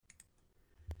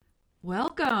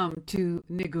Welcome to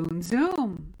Nigun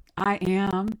Zoom. I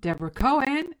am Deborah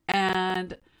Cohen,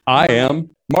 and I my am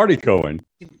Marty Cohen.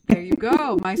 there you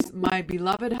go, my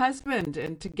beloved husband, and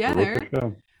Look at together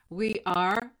that. we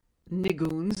are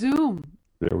Nigun Zoom,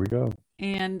 There we go.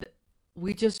 and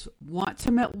we just want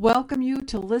to welcome you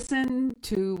to listen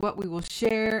to what we will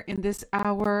share in this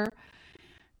hour,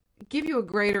 give you a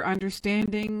greater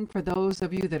understanding for those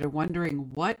of you that are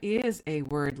wondering what is a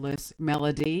wordless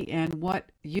melody and what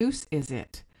use is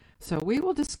it. So we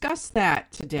will discuss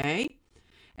that today.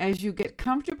 As you get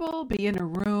comfortable, be in a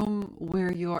room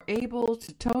where you're able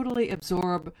to totally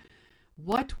absorb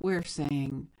what we're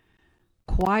saying.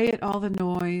 Quiet all the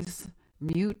noise,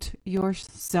 mute your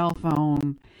cell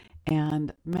phone,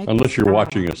 and make Unless this you're hour.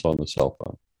 watching us on the cell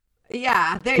phone.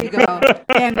 Yeah, there you go.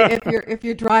 And if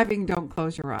you're driving, don't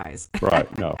close your eyes.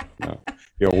 Right. No, no.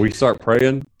 We start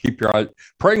praying, keep your eyes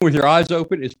praying with your eyes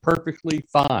open is perfectly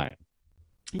fine.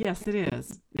 Yes, it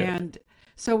is. Yes. And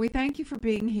so we thank you for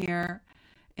being here.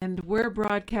 And we're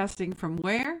broadcasting from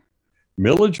where?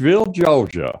 Milledgeville,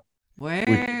 Georgia. We,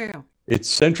 Well, it's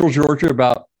central Georgia,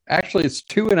 it's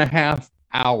 2.5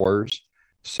 hours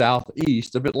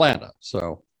southeast of Atlanta.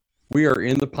 So we are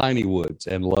in the piney woods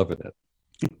and loving it.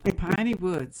 the Piney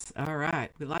Woods. All right.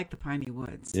 We like the Piney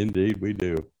Woods. Indeed, we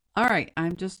do. All right.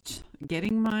 I'm just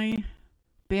getting my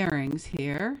bearings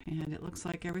here, and it looks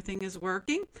like everything is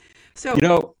working.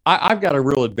 So, I've got a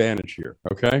real advantage here,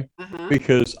 okay? uh-huh.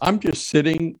 Because I'm just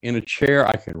sitting in a chair.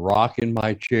 I can rock in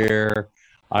my chair.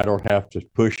 I don't have to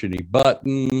push any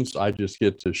buttons. I just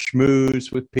get to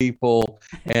schmooze with people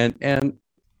and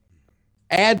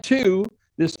add to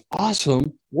this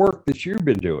awesome work that you've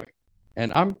been doing.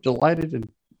 And I'm delighted and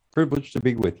privileged to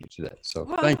be with you today. So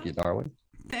Well, thank you, darling.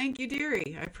 thank you,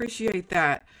 dearie. I appreciate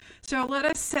that. So let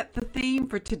us set the theme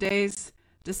for today's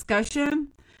discussion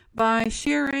by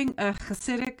sharing a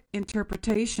Hasidic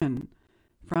interpretation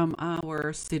from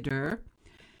our Siddur.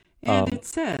 And Um, it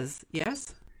says,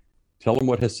 yes? Tell them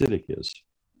what Hasidic is.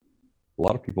 A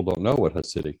lot of people don't know what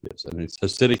Hasidic is. And it's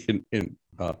Hasidic in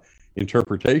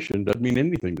interpretation doesn't mean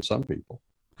anything to some people.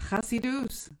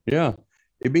 Hasidus. Yeah,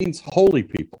 it means holy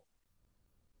people.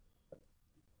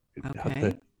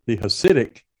 Okay. The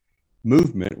Hasidic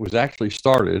movement was actually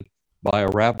started by a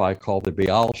rabbi called the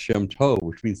Baal Shem Tov,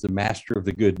 which means the master of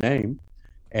the good name.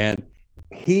 And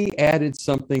he added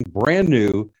something brand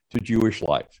new to Jewish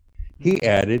life. He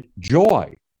added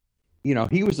joy.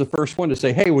 He was the first one to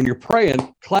say, hey, when you're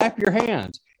praying, clap your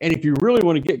hands. And if you really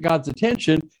want to get God's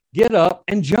attention, get up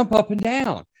and jump up and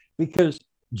down because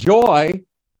joy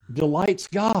delights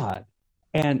God.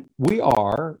 And we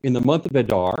are in the month of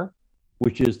Adar,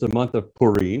 which is the month of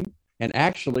Purim. And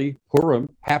actually, Purim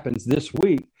happens this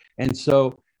week. And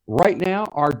so right now,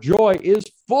 our joy is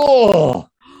full.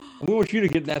 And we want you to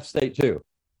get in that state too.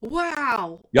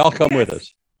 Wow. Y'all come with Yes,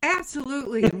 us.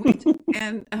 absolutely.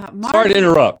 And Sorry to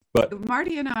interrupt, but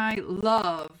Marty and I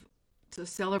love to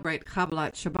celebrate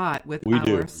Kabbalat Shabbat with we our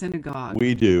do. synagogue.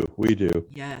 We do. We do.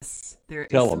 Yes, there is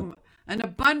Tell them. an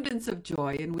abundance of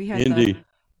joy, and we had the Indeed.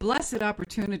 blessed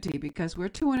opportunity because we're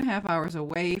 2.5 hours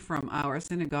away from our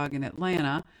synagogue in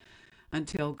Atlanta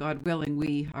until, God willing,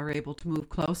 we are able to move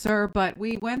closer. But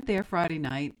we went there Friday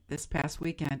night this past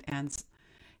weekend and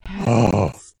had Oh,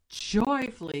 this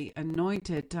joyfully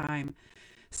anointed time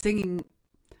singing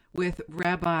with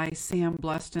Rabbi Sam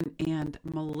Bluston and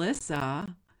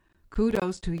Melissa.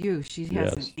 Kudos to you. She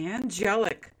has yes. an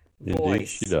angelic Indeed,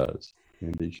 she voice. does.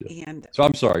 Indeed, she does. And So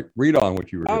I'm sorry. Read on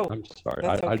what you were doing. oh, I'm sorry.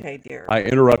 that's okay, dear. I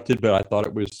interrupted, but I thought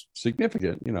it was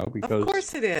significant, Of because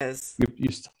course it is. you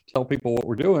tell people what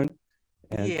we're doing,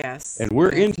 and Yes,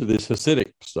 we're yes. into this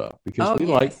Hasidic stuff because Oh, we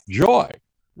like yes. joy.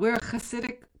 We're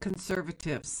Hasidic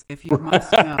conservatives, if you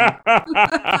must know.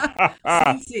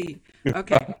 CC.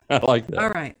 Okay. I like All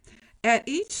that. right. At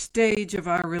each stage of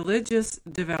our religious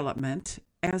development,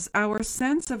 as our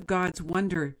sense of God's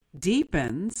wonder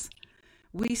deepens,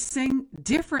 we sing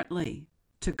differently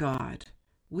to God.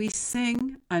 We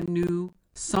sing a new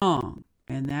song,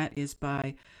 and that is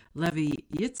by Levi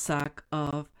Yitzhak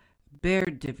of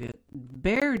Berdicheved.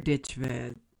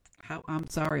 I'm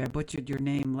sorry, I butchered your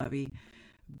name, Levi.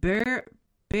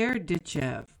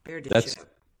 Berdichev. That's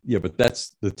but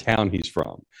that's the town he's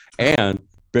from, and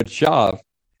Betshav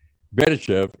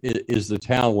Berdichev is the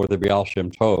town where the Baal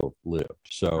Shem Tov lived.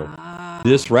 So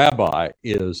this Ah, rabbi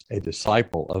is a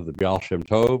disciple of the Baal Shem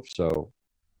Tov. So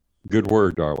good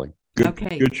word, darling.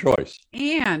 okay. Good choice.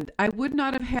 And I would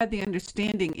not have had the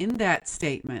understanding in that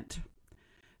statement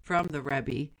from the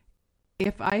Rebbe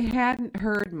if I hadn't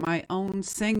heard my own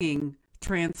singing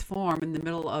transform in the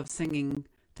middle of singing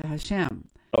to Hashem.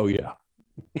 Oh yeah.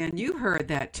 And you heard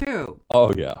that too.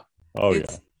 Oh yeah. Oh yeah.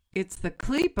 It's the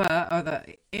klipa, or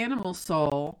the animal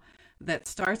soul, that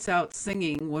starts out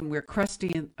singing when we're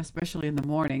crusty, especially in the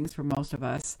mornings for most of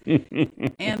us.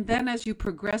 And then as you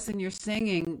progress in your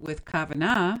singing with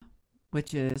kavana,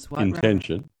 which is what, Reverend?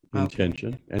 Intention, Okay.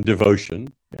 intention, and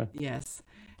devotion. Yeah. Yes.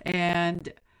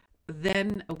 And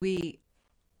then we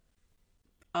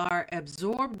are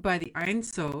absorbed by the Ein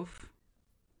Sof,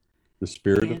 The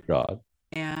Spirit and of God.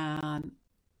 and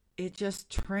it just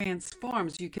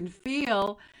transforms. You can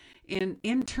feel an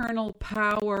internal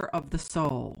power of the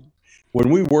soul. When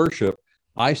we worship,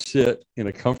 I sit in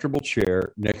a comfortable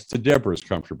chair next to Deborah's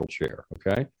comfortable chair.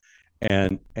 Okay.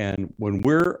 And when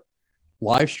we're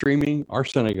live streaming our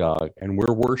synagogue and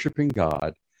we're worshiping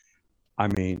God, I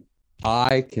mean,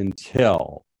 I can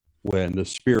tell when the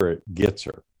Spirit gets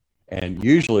her. And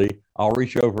usually I'll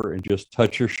reach over and just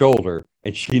touch her shoulder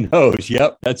and she knows,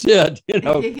 yep, that's it.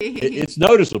 It's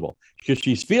noticeable because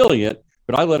she's feeling it,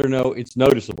 but I let her know it's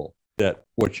noticeable that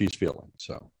what she's feeling.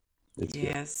 So it's good.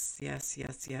 Yes, yes,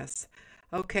 yes, yes.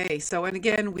 Okay, so and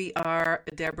again, we are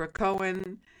Deborah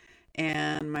Cohen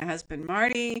and my husband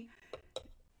Marty,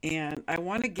 and I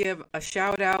want to give a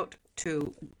shout out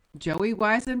to Joey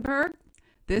Weisenberg.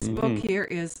 This book here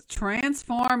is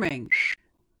Transforming,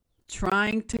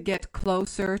 Trying to Get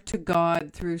Closer to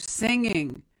God Through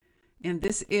Singing. And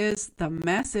this is the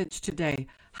message today.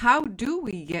 How do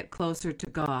we get closer to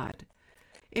God?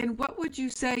 And what would you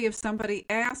say if somebody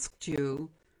asked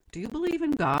you, do you believe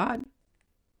in God?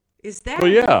 Is that Well,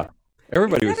 yeah,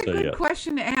 everybody is would that a say good yes.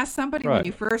 question to ask somebody when Right.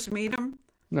 you first meet them?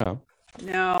 No.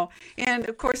 No. And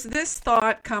of course, this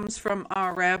thought comes from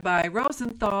our Rabbi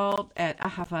Rosenthal at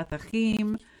Ahavat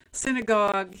Achim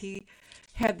Synagogue. He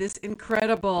had this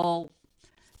incredible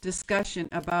discussion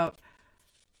about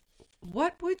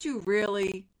what would you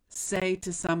really say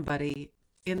to somebody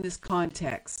in this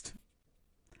context?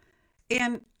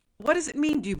 And what does it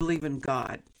mean? Do you believe in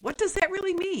God? What does that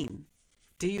really mean?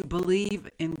 Do you believe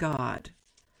in God?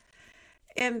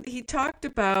 And he talked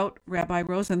about, Rabbi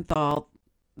Rosenthal,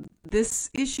 this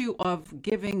issue of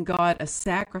giving God a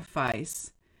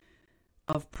sacrifice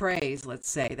of praise, let's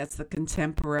say. That's the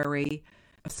contemporary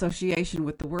association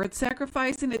with the word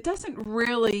sacrifice. And it doesn't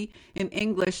really, in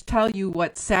English, tell you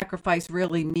what sacrifice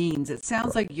really means. It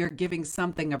sounds like you're giving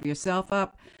something of yourself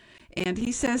up. And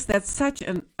he says that's such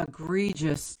an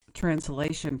egregious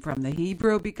translation from the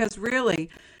Hebrew, because really,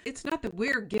 it's not that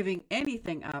we're giving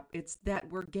anything up, it's that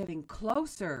we're getting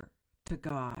closer to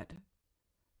God.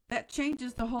 That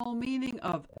changes the whole meaning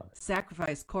of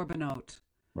sacrifice, korbanot.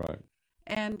 Right.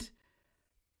 And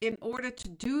in order to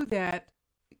do that,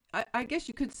 I guess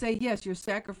you could say, yes, you're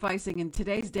sacrificing in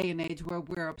today's day and age where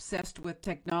we're obsessed with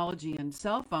technology and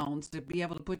cell phones. To be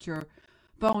able to put your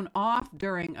phone off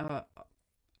during a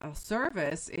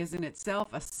service is in itself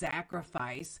a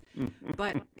sacrifice,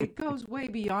 but it goes way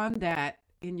beyond that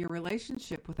in your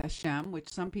relationship with Hashem, which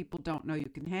some people don't know you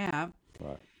can have.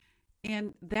 Right.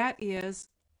 And that is,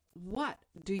 what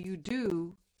do you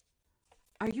do?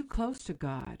 Are you close to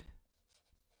God?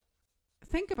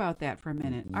 Think about that for a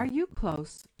minute. Are you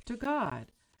close to God?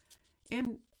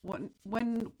 And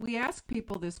when we ask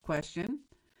people this question,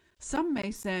 some may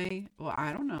say, well,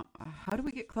 I don't know. How do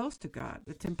we get close to God?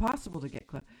 It's impossible to get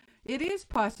close. It is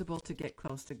possible to get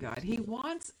close to God. He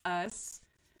wants us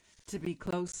to be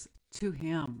close to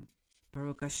Him.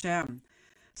 Baruch Hashem.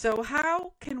 So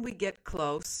how can we get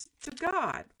close to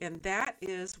God? And that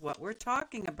is what we're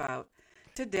talking about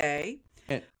today.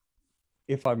 And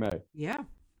if I may, Yeah.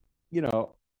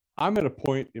 I'm at a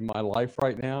point in my life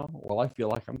right now where I feel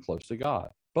like I'm close to God,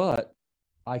 but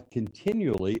I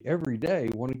continually every day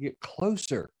want to get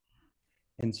closer.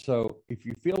 And so if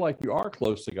you feel like you are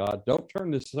close to God, don't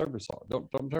turn this service off.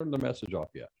 Don't turn the message off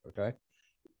yet. Okay.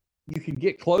 You can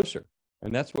get closer.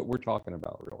 And that's what we're talking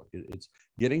about, really. It's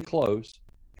getting close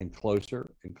and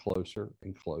closer and closer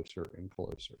and closer and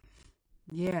closer.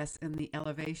 Yes, and the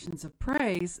elevations of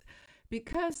praise,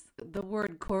 because the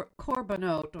word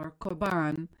korbanot or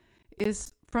korban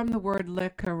is from the word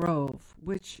lekarov,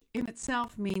 which in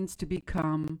itself means to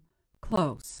become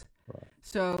close. Right.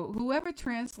 So whoever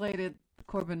translated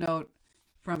korbanot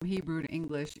from Hebrew to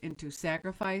English into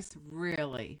sacrifice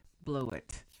really blew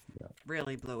it. Yeah.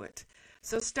 Really blew it.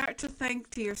 So start to think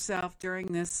to yourself during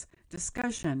this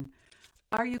discussion,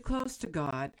 are you close to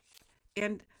God?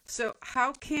 And so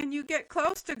how can you get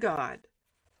close to God?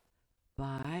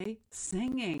 By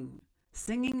singing.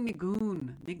 Singing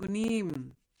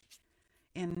nigunim.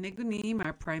 And nigunim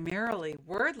are primarily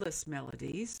wordless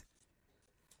melodies.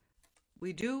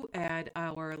 We do add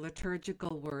our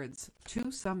liturgical words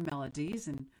to some melodies,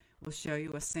 and we'll show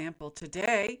you a sample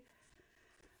today.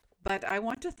 But I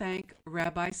want to thank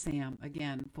Rabbi Sam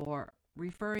again for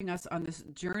referring us on this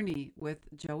journey with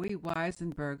Joey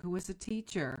Weisenberg, who is a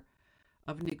teacher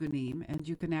of Nigunim, and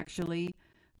you can actually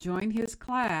join his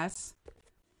class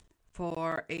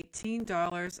for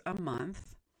 $18 a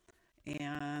month.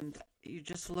 And you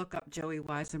just look up Joey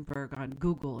Weisenberg on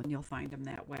Google and you'll find him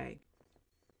that way.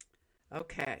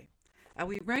 Okay. Are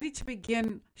we ready to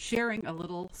begin sharing a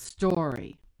little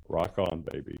story? Rock on,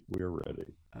 baby. We're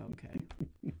ready. Okay.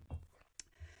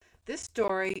 This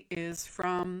story is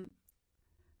from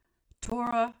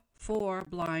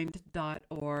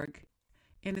TorahforBlind.org,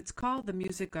 and it's called The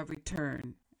Music of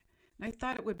Return. And I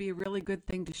thought it would be a really good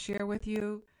thing to share with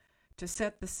you to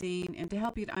set the scene and to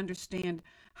help you to understand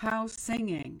how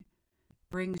singing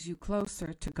brings you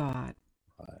closer to God.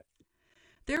 Right.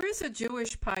 There is a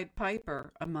Jewish Pied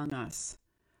Piper among us.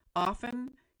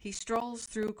 Often he strolls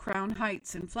through Crown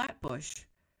Heights and Flatbush,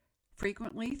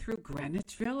 frequently through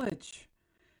Greenwich Village.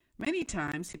 Many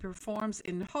times he performs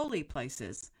in holy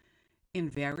places,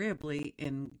 invariably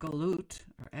in galut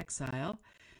or exile,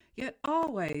 yet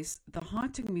always the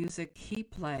haunting music he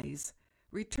plays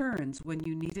returns when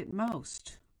you need it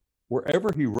most.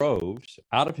 Wherever he roves,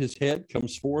 out of his head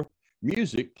comes forth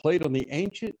music played on the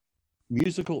ancient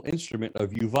musical instrument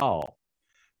of Yuval.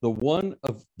 The one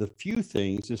of the few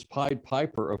things this Pied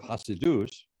Piper of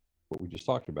Hasidus, what we just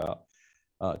talked about,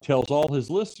 tells all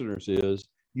his listeners is,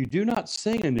 you do not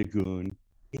sing a nigun,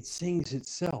 it sings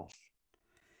itself.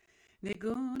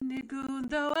 Nigun, nigun,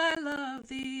 though I love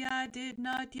thee, I did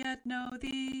not yet know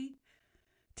thee.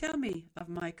 Tell me of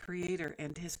my Creator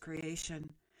and his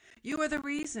creation. You are the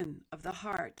reason of the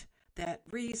heart that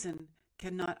reason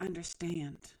cannot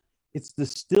understand. It's the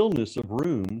stillness of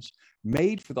rooms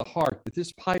made for the heart that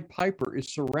this Pied Piper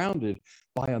is surrounded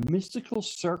by a mystical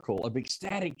circle of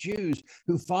ecstatic Jews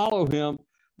who follow him,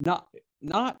 not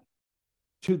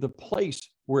to the place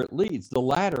where it leads, the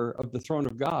ladder of the throne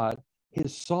of God.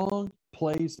 His song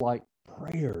plays like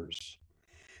prayers.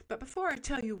 But before I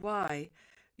tell you why,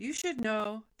 you should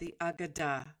know the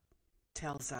Agadah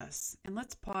tells us. And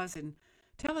let's pause and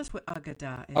tell us what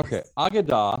Agadah is. Okay,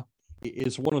 Agadah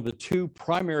is one of the two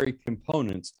primary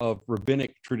components of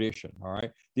rabbinic tradition, all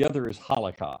right? The other is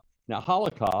halakha. Now,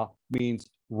 halakha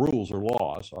means rules or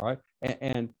laws, all right?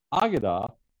 And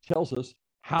Agadah tells us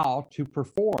how to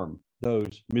perform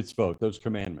those mitzvot, those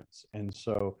commandments. And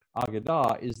so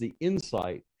Agadah is the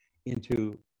insight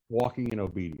into walking in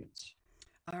obedience.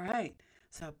 All right.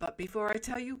 So, but before I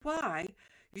tell you why,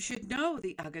 you should know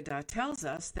the Agadah tells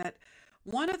us that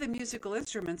one of the musical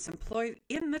instruments employed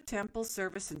in the temple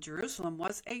service in Jerusalem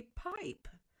was a pipe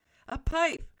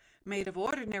made of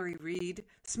ordinary reed,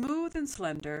 smooth and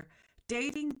slender,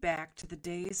 dating back to the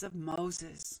days of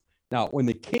Moses. Now, when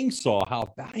the king saw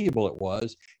how valuable it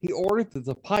was, he ordered that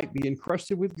the pipe be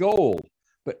encrusted with gold.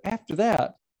 But after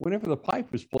that, whenever the pipe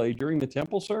was played during the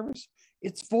temple service,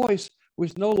 its voice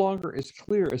was no longer as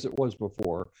clear as it was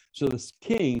before. So the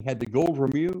king had the gold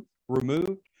removed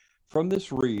from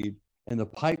this reed, and the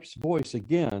pipe's voice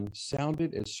again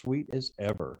sounded as sweet as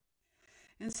ever.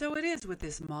 And so it is with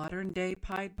this modern-day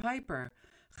Pied Piper,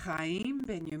 Chaim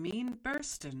Benjamin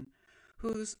Burston,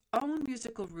 whose own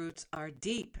musical roots are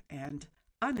deep and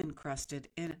unencrusted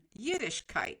in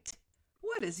Yiddishkeit.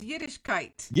 What is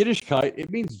Yiddishkeit? Yiddishkeit, it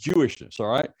means Jewishness, all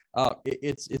right?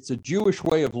 It's a Jewish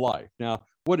way of life. Now,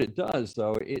 what it does,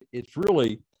 though, it's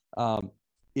really,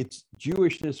 it's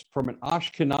Jewishness from an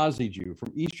Ashkenazi Jew,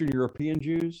 from Eastern European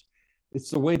Jews. It's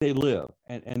the way they live.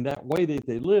 And that way that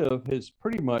they live has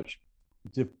pretty much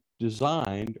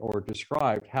designed or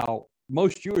described how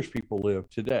most Jewish people live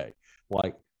today.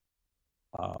 Like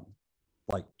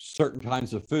certain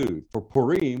kinds of food. For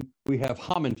Purim, we have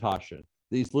Hamantashen,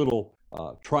 these little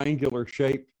triangular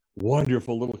shaped,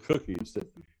 wonderful little cookies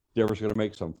that Deborah's going to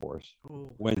make some for us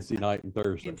Wednesday night and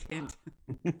Thursday.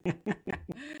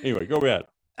 Anyway, go ahead.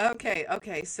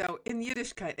 Okay. So in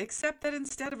Yiddishkeit, except that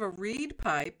instead of a reed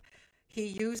pipe, he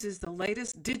uses the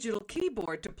latest digital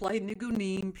keyboard to play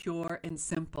nigunim pure and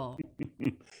simple.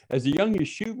 As a young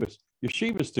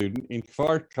yeshiva student in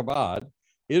Kfar Chabad,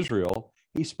 Israel,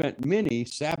 he spent many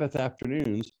Sabbath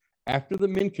afternoons after the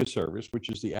Mincha service, which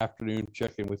is the afternoon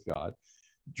check-in with God,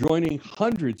 joining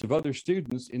hundreds of other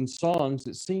students in songs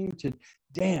that seemed to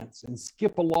dance and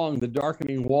skip along the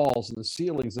darkening walls and the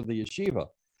ceilings of the yeshiva.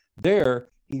 There,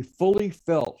 he fully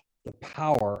felt the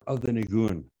power of the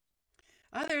nigun.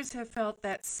 Others have felt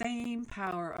that same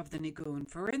power of the nigun.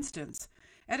 For instance,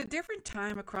 at a different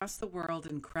time across the world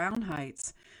in Crown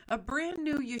Heights, a brand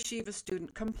new yeshiva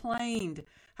student complained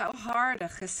how hard a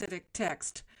Hasidic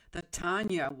text, the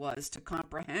Tanya, was to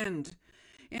comprehend.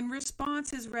 In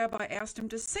response, his rabbi asked him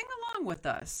to sing along with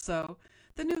us, so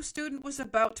the new student was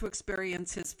about to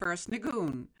experience his first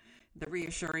nigun. The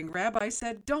reassuring rabbi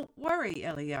said, "Don't worry,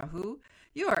 Eliyahu,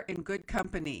 you are in good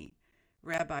company."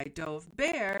 Rabbi Dov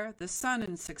Ber, the son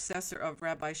and successor of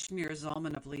Rabbi Shneur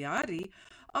Zalman of Liadi,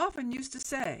 often used to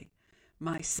say,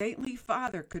 "My saintly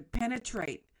father could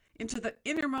penetrate into the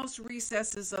innermost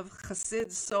recesses of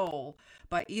Chassid's soul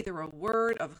by either a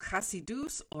word of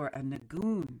Chassidus or a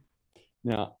nigun."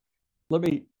 Now, let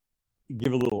me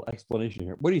give a little explanation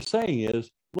here. What he's saying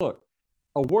is, look,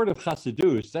 a word of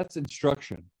Chassidus, that's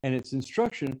instruction. And it's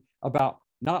instruction about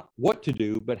not what to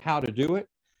do, but how to do it.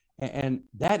 And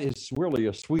that is really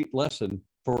a sweet lesson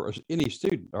for any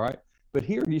student, all right? But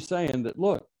here he's saying that,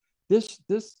 look,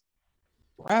 this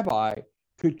rabbi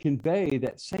could convey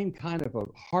that same kind of a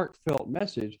heartfelt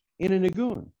message in a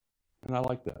nigun. And I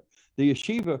like that. The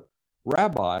yeshiva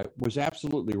rabbi was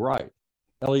absolutely right.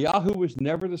 Eliyahu was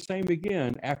never the same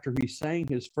again after he sang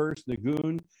his first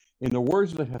nigun. In the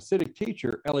words of the Hasidic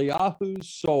teacher, Eliyahu's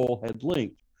soul had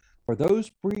linked for those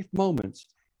brief moments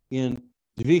in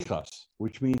dvichas,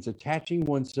 which means attaching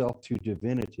oneself to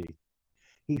divinity.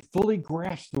 He fully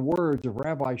grasped the words of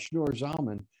Rabbi Shneur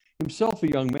Zalman, himself a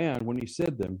young man, when he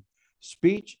said them.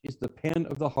 Speech is the pen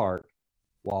of the heart,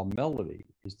 while melody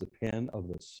is the pen of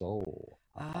the soul.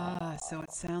 So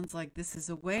it sounds like this is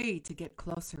a way to get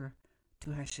closer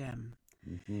to Hashem.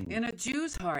 Mm-hmm. In a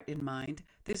Jew's heart and mind,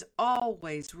 there's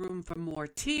always room for more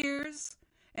tears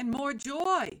and more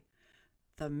joy.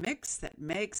 The mix that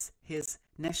makes his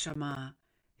neshama,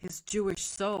 his Jewish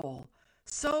soul,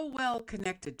 so well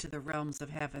connected to the realms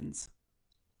of heavens.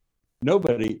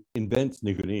 Nobody invents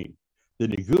nigunim. The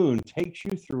nigun takes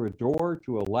you through a door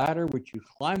to a ladder which you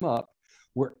climb up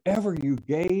wherever you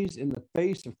gaze in the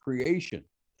face of creation.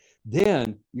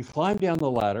 Then you climb down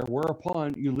the ladder,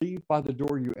 whereupon you leave by the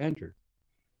door you entered.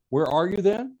 Where are you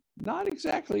then? Not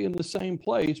exactly in the same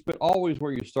place, but always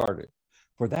where you started.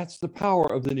 For that's the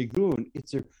power of the nigun.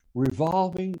 It's a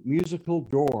revolving musical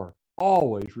door,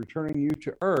 always returning you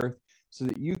to earth so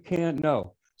that you can't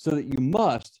know, so that you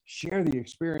must share the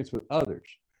experience with others,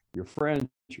 your friends,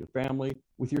 your family,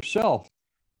 with yourself.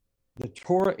 The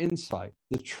Torah insight,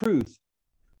 the truth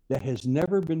that has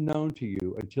never been known to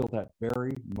you until that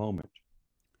very moment.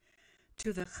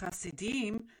 To the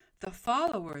Hasidim, the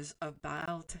followers of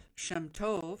Baal Shem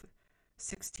Tov,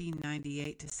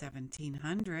 1698 to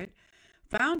 1700,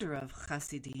 founder of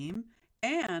Hasidim,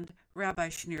 and Rabbi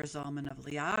Shneur Zalman of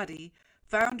Liadi,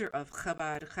 founder of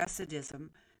Chabad Hasidism,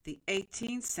 the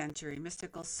 18th century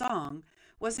mystical song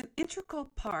was an integral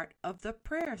part of the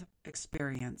prayer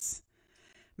experience.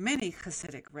 Many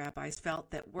Hasidic rabbis felt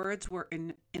that words were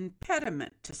an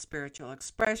impediment to spiritual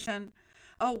expression,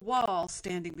 a wall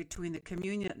standing between the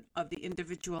communion of the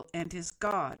individual and his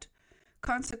God.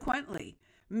 Consequently,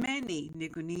 many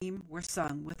nigunim were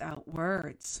sung without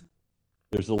words.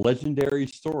 There's a legendary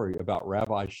story about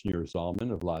Rabbi Shneur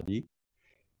Zalman of Liadi.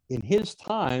 In his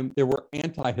time, there were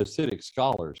anti-Hasidic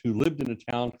scholars who lived in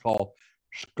a town called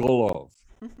Shkolov.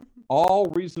 All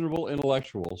reasonable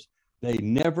intellectuals, they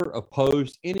never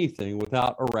opposed anything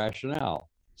without a rationale.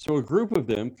 So a group of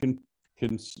them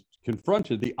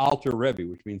confronted the Alter Rebbe,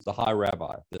 which means the high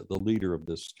rabbi, the leader of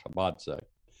this Chabad sect,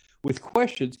 with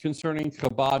questions concerning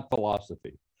Chabad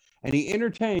philosophy. And he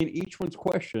entertained each one's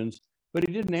questions, but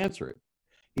he didn't answer it.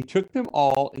 He took them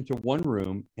all into one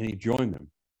room and he joined them.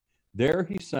 There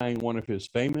he sang one of his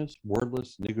famous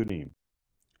wordless nigunim.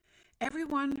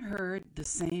 Everyone heard the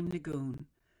same nigun,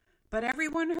 but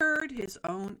everyone heard his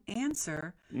own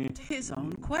answer to his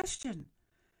own question.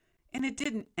 And it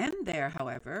didn't end there,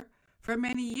 however. For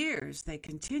many years, they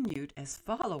continued as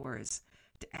followers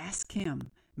to ask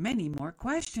him many more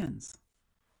questions.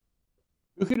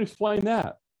 Who can explain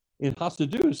that? In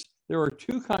Hasidus, there are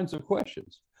two kinds of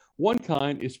questions. One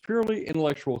kind is purely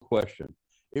intellectual question.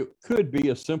 It could be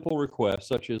a simple request,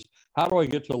 such as, how do I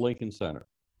get to Lincoln Center?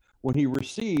 When he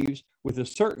receives with a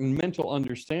certain mental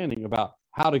understanding about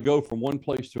how to go from one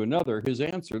place to another, his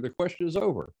answer, the question is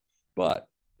over. But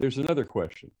there's another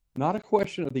question, not a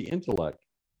question of the intellect,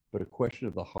 but a question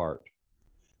of the heart.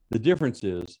 The difference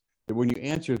is that when you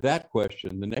answer that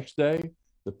question, the next day,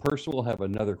 the person will have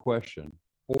another question,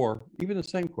 or even the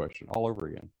same question all over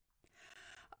again.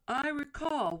 I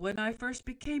recall when I first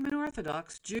became an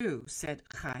Orthodox Jew, said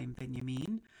Chaim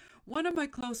Benjamin, one of my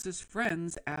closest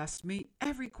friends asked me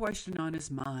every question on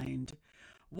his mind.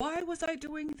 Why was I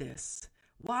doing this?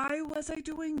 Why was I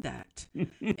doing that?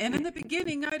 And in the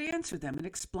beginning, I'd answer them and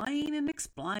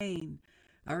explain.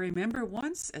 I remember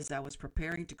once, as I was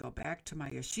preparing to go back to my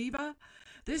yeshiva,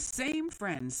 this same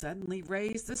friend suddenly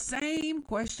raised the same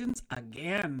questions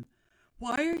again.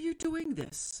 Why are you doing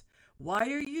this?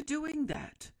 Why are you doing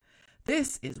that?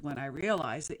 This is when I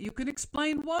realized that you can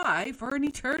explain why for an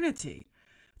eternity.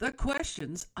 The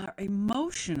questions are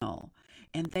emotional,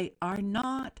 and they are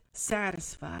not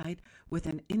satisfied with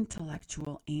an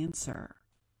intellectual answer.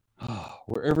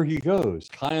 Wherever he goes,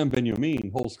 Chaim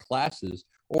Benjamin holds classes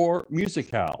or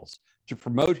musicals to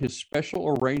promote his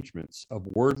special arrangements of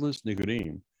wordless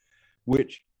nigunim,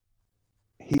 which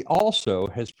he also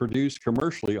has produced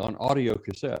commercially on audio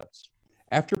cassettes.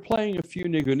 After playing a few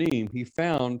nigunim, he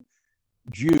found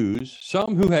Jews,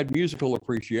 some who had musical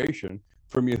appreciation,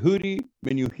 from Yehudi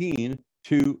Menuhin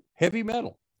to heavy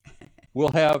metal,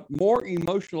 will have more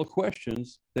emotional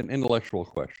questions than intellectual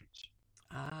questions.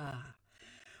 Ah,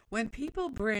 when people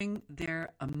bring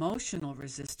their emotional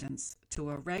resistance to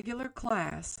a regular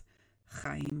class,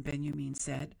 Chaim Benjamin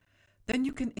said, then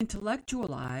you can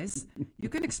intellectualize, you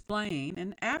can explain,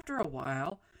 and after a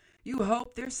while, you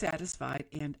hope they're satisfied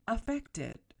and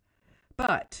affected.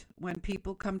 But when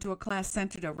people come to a class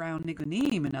centered around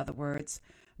nigunim, in other words,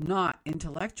 not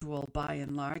intellectual by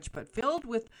and large, but filled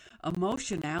with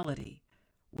emotionality,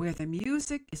 where the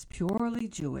music is purely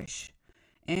Jewish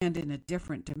and in a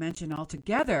different dimension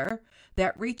altogether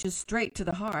that reaches straight to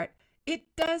the heart, it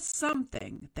does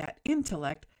something that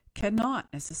intellect cannot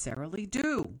necessarily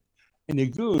do. And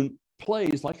nigun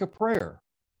plays like a prayer.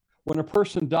 When a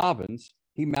person davens,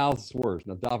 he mouths words.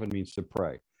 Now, daven means to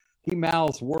pray. He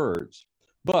mouths words.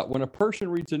 But when a person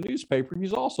reads a newspaper,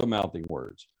 he's also mouthing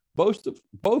words. Both,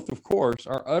 of course,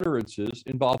 are utterances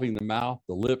involving the mouth,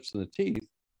 the lips, and the teeth.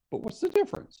 But what's the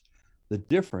difference? The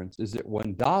difference is that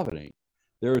when davening,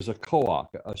 there is a koach,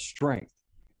 a strength.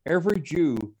 Every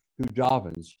Jew who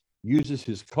davens uses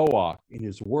his koach in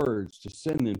his words to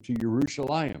send them to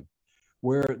Yerushalayim,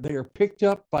 where they are picked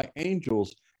up by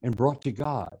angels and brought to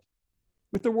God.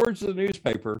 With the words of the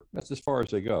newspaper, that's as far as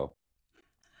they go.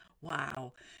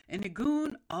 Wow. A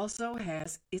nigun also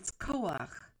has its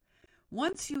koach.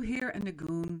 Once you hear a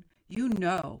nigun, you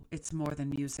know it's more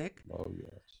than music. Oh,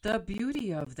 yes. The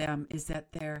beauty of them is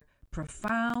that they're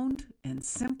profound and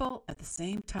simple at the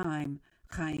same time,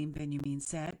 Chaim Benjamin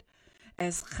said.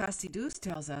 As Chassidus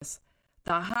tells us,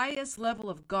 the highest level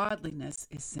of godliness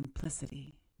is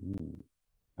simplicity.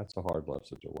 That's a hard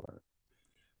lesson to learn.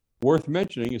 Worth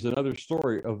mentioning is another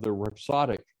story of the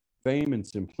rhapsodic fame and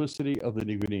simplicity of the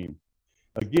nigunim,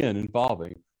 again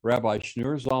involving Rabbi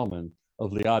Shneur Zalman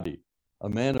of Liadi. A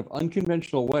man of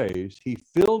unconventional ways, he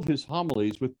filled his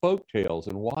homilies with folk tales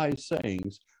and wise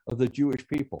sayings of the Jewish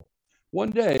people.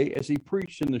 One day, as he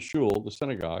preached in the shul, the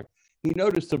synagogue, he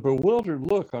noticed a bewildered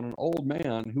look on an old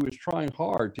man who was trying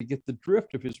hard to get the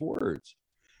drift of his words.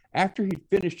 After he'd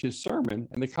finished his sermon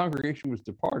and the congregation was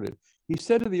departed, he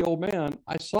said to the old man,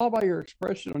 "I saw by your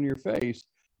expression on your face,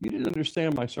 you didn't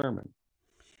understand my sermon."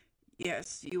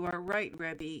 Yes, you are right,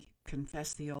 Rebbe,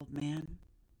 confessed the old man.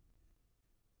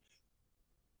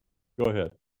 Go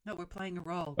ahead. No, we're playing a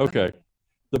role. Okay.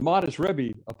 The modest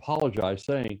Rebbe apologized,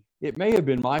 saying, "It may have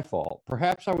been my fault.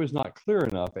 Perhaps I was not clear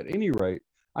enough. At any rate,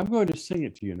 I'm going to sing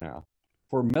it to you now.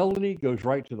 For melody goes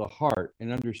right to the heart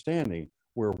and understanding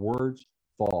where words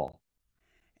fall."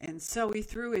 And so he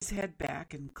threw his head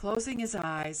back and, closing his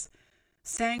eyes,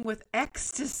 sang with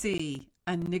ecstasy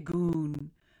a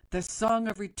nigun, the song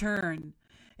of return.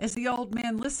 As the old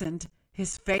man listened,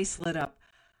 his face lit up.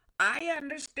 "I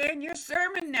understand your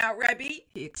sermon now, Rebbe,"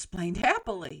 he explained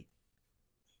happily.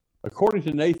 According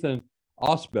to Nathan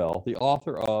Osbel, the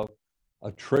author of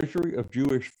A Treasury of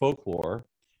Jewish Folklore,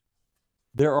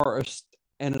 there are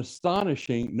an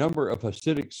astonishing number of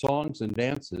Hasidic songs and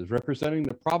dances representing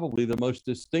probably the most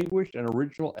distinguished and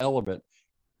original element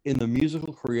in the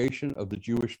musical creation of the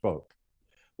Jewish folk.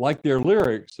 Like their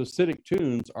lyrics, Hasidic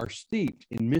tunes are steeped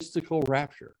in mystical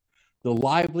rapture. The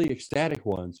lively, ecstatic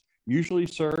ones usually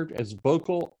served as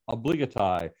vocal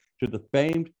obligati to the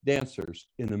famed dancers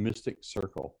in the mystic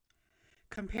circle.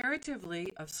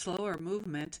 Comparatively of slower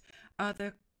movement are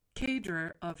the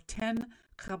cadre of 10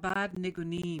 Chabad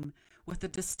nigunim, with a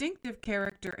distinctive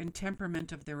character and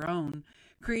temperament of their own,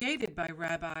 created by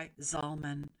Rabbi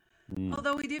Zalman.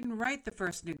 Although he didn't write the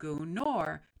first nigun,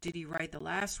 nor did he write the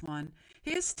last one,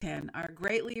 his 10 are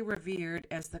greatly revered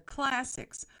as the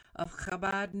classics of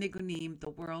Chabad nigunim the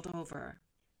world over.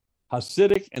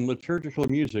 Hasidic and liturgical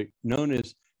music, known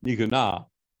as nigunah,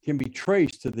 can be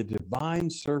traced to the divine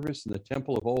service in the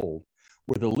temple of old,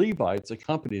 where the Levites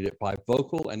accompanied it by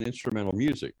vocal and instrumental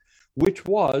music, which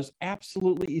was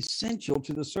absolutely essential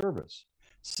to the service.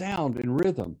 Sound and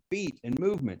rhythm, beat and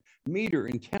movement, meter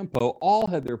and tempo all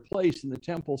had their place in the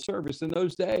temple service in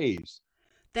those days.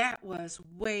 That was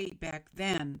way back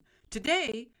then.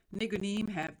 Today, Nigunim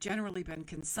have generally been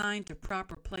consigned to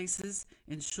proper places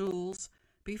in shuls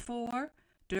before,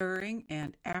 during,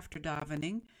 and after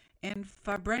davening, and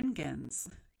farbrengens,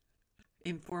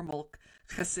 informal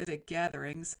Hasidic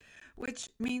gatherings, which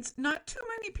means not too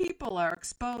many people are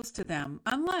exposed to them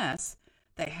unless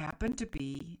they happen to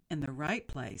be in the right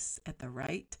place at the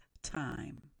right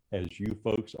time. As you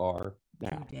folks are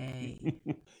now. Today.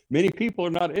 Many people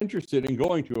are not interested in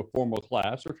going to a formal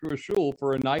class or to a shul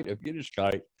for a night of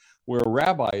Yiddishkeit where a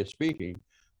rabbi is speaking,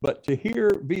 but to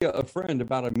hear via a friend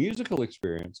about a musical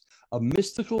experience, a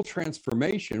mystical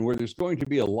transformation where there's going to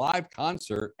be a live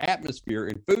concert, atmosphere,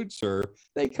 and food served,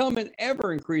 they come in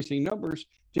ever increasing numbers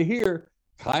to hear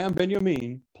Chaim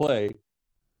Benyamin play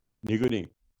Nigunim.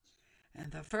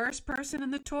 And the first person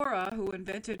in the Torah who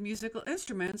invented musical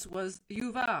instruments was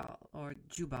Yuval, or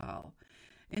Jubal.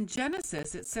 In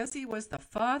Genesis, it says he was the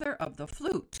father of the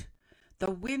flute, the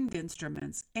wind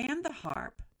instruments, and the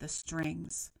harp, the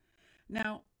strings.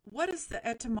 Now, what is the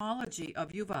etymology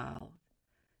of Yuval?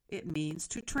 It means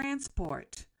to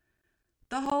transport.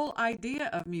 The whole idea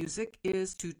of music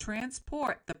is to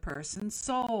transport the person's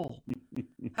soul.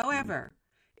 However,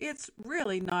 it's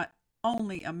really not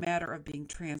only a matter of being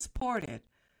transported,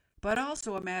 but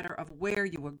also a matter of where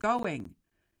you are going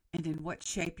and in what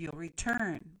shape you'll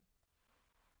return.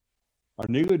 Are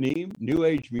Nigunim New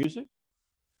Age music?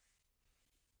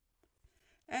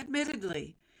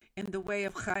 Admittedly, in the way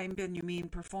of Chaim Benyamin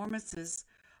performances,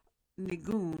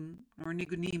 Nigun or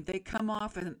Nigunim, they come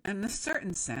off in a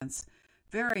certain sense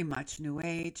very much New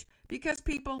Age because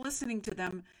people listening to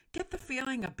them get the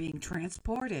feeling of being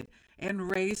transported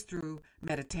and raised through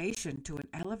meditation to an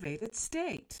elevated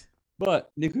state.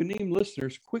 But Nigunim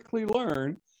listeners quickly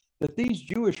learn that these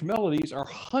Jewish melodies are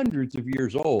hundreds of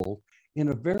years old in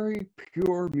a very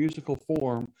pure musical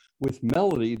form with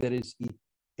melody that is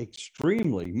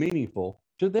extremely meaningful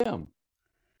to them.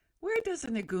 Where does a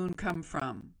nigun come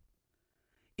from?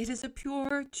 It is a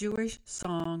pure Jewish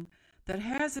song that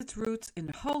has its roots in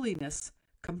holiness,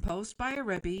 composed by a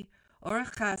Rebbe or a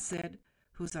Chassid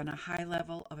who's on a high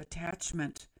level of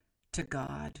attachment to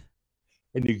God.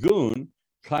 A nigun,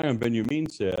 Chaim Benyamin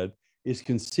said, is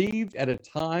conceived at a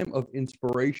time of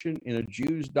inspiration in a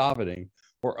Jew's davening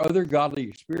or other godly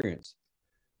experience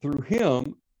through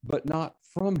him, but not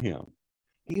from him.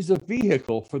 He's a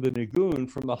vehicle for the nigun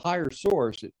from the higher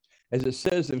source. As it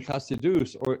says in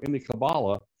Chassidus or in the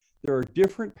Kabbalah, there are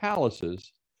different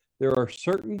palaces. There are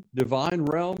certain divine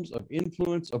realms of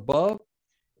influence above.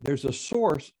 There's a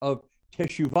source of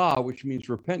teshuvah, which means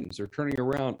repentance or turning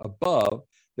around above.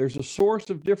 There's a source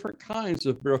of different kinds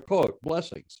of brakot,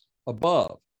 blessings,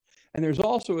 above. And there's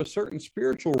also a certain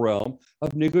spiritual realm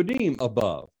of nigunim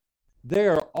above.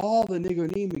 There, all the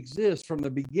nigunim exist from the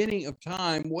beginning of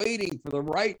time, waiting for the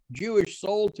right Jewish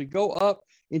soul to go up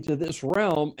into this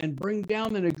realm and bring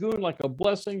down the nigun like a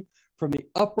blessing from the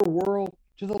upper world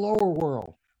to the lower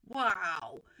world.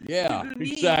 Wow. Yeah,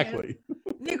 Nigunim, exactly.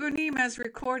 Nigunim, as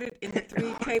recorded in the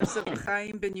 3 tapes of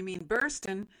Chaim Benyamin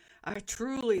Burston, are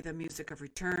truly the music of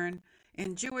return.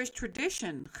 In Jewish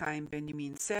tradition, Chaim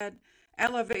Benyamin said,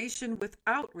 elevation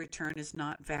without return is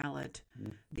not valid.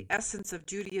 The essence of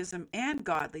Judaism and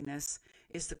godliness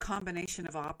is the combination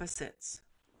of opposites.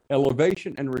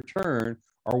 Elevation and return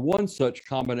are one such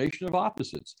combination of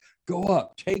opposites. Go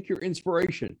up, take your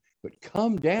inspiration, but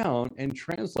come down and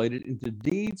translate it into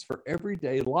deeds for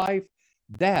everyday life.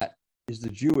 That is the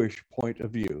Jewish point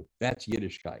of view. That's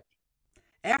Yiddishkeit.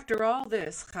 After all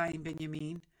this, Chaim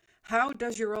Benyamin, how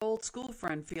does your old school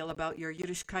friend feel about your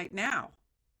Yiddishkeit now?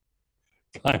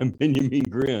 Chaim Benyamin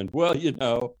grinned. Well, you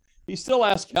know, he still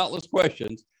asks countless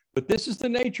questions, but this is the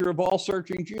nature of all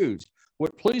searching Jews.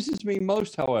 What pleases me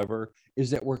most, however, is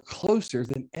that we're closer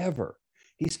than ever.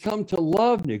 He's come to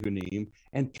love Nigunim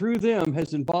and through them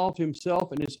has involved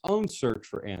himself in his own search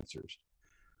for answers,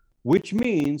 which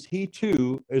means he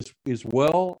too is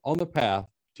well on the path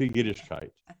to Yiddishkeit.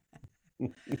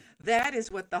 That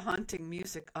is what the haunting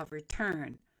music of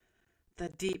return, the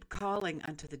deep calling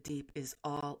unto the deep, is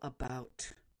all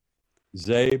about.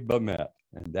 Zeh Bamet,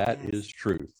 and that Yes. is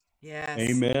truth. Yes.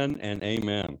 Amen and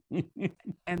amen.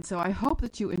 And so I hope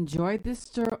that you enjoyed this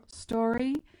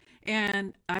story,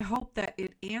 and I hope that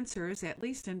it answers, at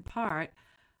least in part,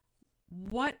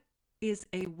 what is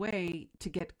a way to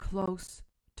get close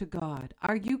to God.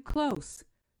 Are you close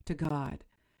to God?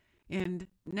 And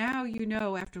now you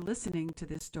know, after listening to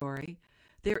this story,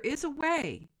 there is a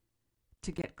way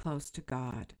to get close to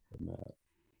God.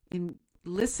 In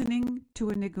listening to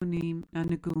a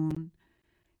nigun,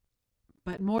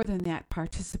 but more than that,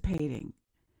 participating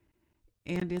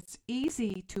And it's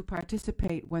easy to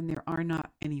participate when there are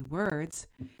not any words.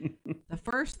 The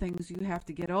first things you have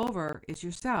to get over is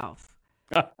yourself,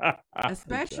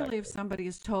 especially if Exactly. somebody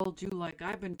has told you, like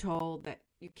I've been told, that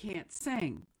you can't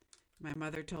sing. My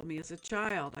mother told me as a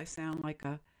child I sound like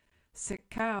a sick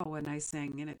cow when I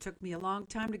sing, and it took me a long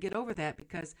time to get over that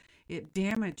because it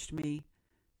damaged me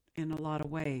in a lot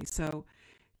of ways. So,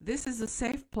 this is a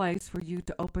safe place for you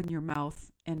to open your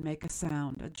mouth and make a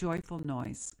sound, a joyful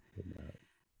noise.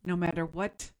 No matter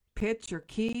what pitch or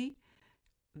key,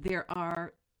 there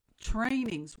are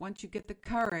trainings once you get the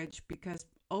courage, because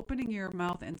opening your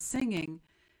mouth and singing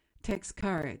takes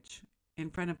courage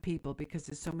in front of people because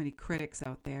there's so many critics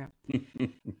out there.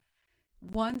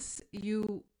 Once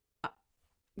you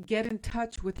get in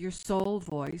touch with your soul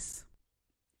voice,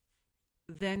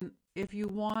 then if you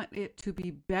want it to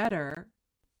be better,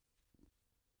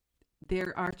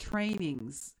 there are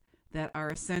trainings that are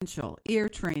essential. Ear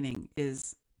training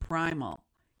is primal.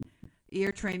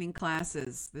 Ear training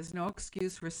classes. There's no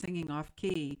excuse for singing off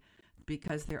key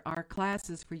because there are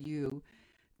classes for you.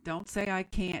 Don't say I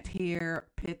can't hear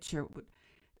pitch or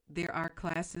there are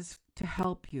classes to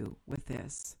help you with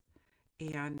this.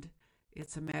 And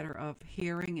it's a matter of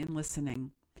hearing and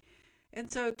listening.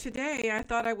 And so today I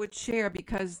thought I would share,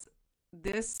 because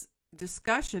this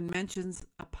discussion mentions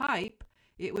a pipe.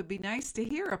 It would be nice to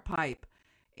hear a pipe,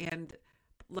 and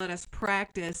let us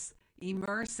practice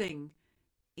immersing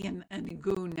in a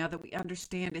nigun now that we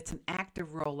understand it's an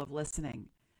active role of listening,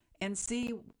 and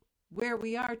see where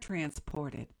we are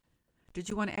transported. Did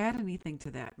you want to add anything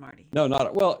to that, Marty? No,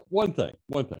 not well. One thing.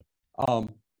 Um,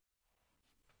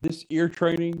 this ear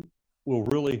training will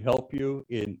really help you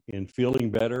in feeling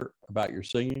better about your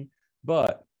singing,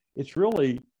 but it's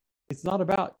not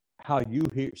about how you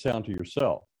sound to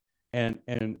yourself. And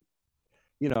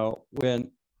you know,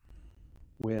 when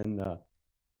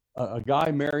a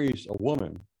guy marries a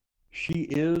woman, she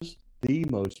is the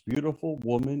most beautiful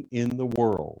woman in the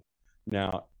world.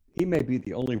 Now, he may be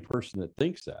the only person that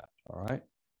thinks that, all right?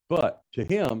 But to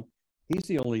him, she's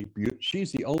the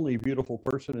only beautiful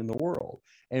person in the world.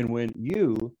 And when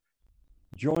you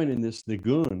join in this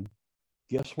nigun,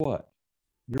 guess what?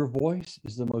 Your voice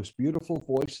is the most beautiful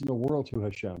voice in the world to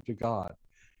Hashem, to God.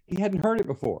 He hadn't heard it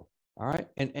before, all right?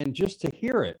 And just to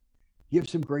hear it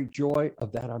gives him great joy.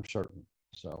 Of that, I'm certain.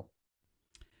 So,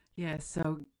 Yes,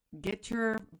 so get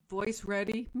your voice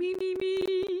ready. Me.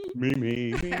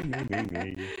 me.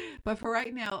 But for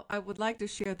right now, I would like to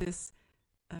share this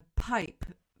pipe,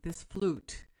 this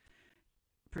flute,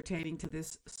 pertaining to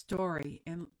this story,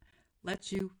 and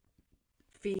let you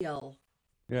feel,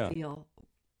 Yeah, feel,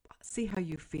 see how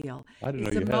you feel. I didn't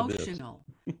It's know you had this. emotional.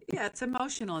 Yeah, it's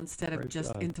emotional instead of Praise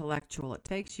just God. intellectual. It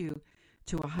takes you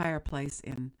to a higher place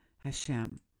in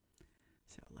Hashem.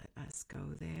 So let us go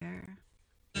there.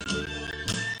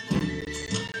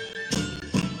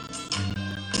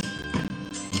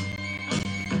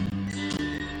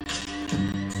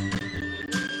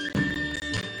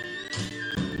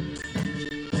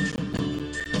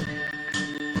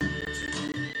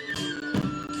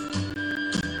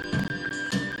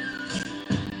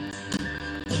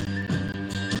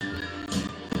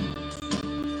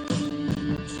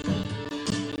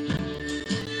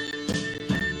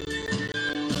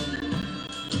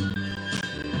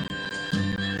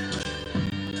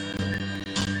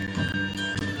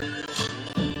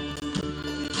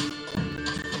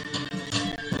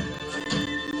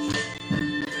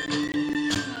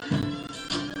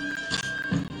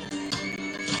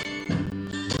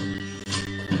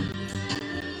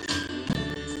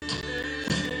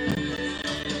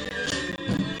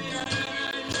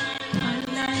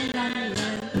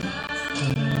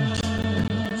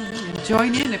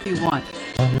 Join in if you want.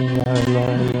 La, la, la,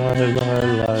 la, la,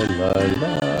 la, la,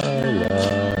 la.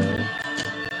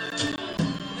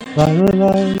 La, la,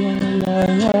 la, la,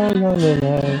 la, la, la, la,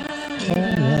 la.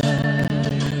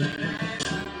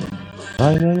 La,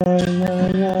 la, la,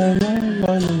 la, la,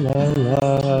 la, la,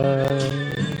 la,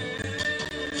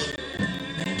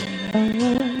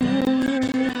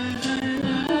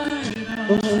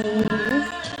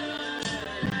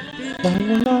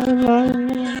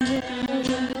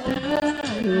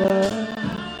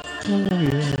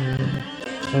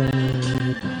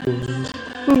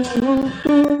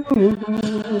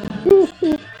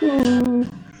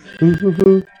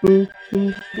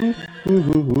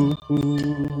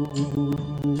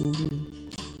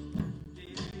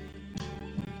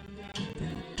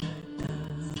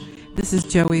 This is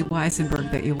Joey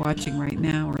Weisenberg that you're watching right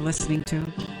now or listening to.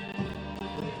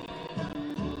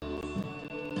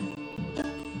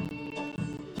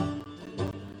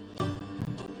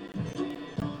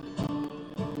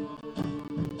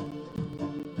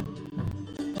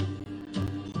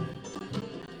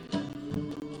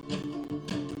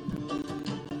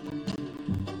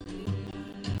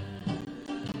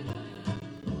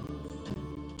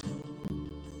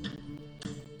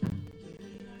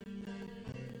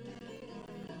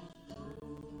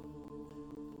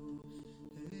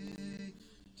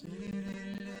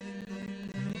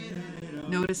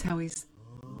 Notice how he's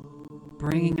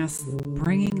bringing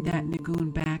that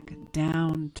nigun back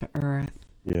down to earth.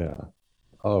 Yeah.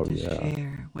 Oh, to yeah.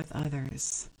 share with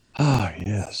others. Ah,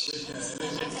 yes.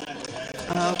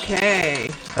 Okay.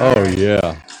 Oh,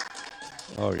 yeah.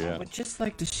 Oh, yeah. I would just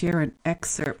like to share an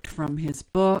excerpt from his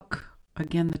book,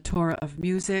 again, The Torah of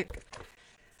Music,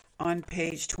 on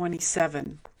page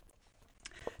 27,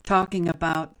 talking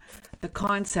about the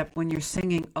concept when you're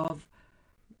singing of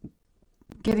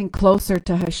getting closer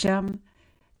to Hashem,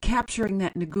 capturing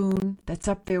that nigun that's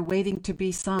up there waiting to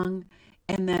be sung,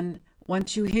 and then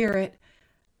once you hear it,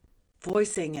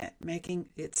 voicing it, making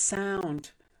it sound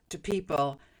to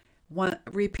people,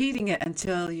 repeating it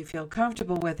until you feel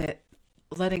comfortable with it,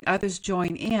 letting others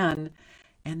join in,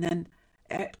 and then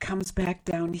it comes back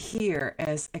down here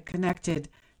as a connected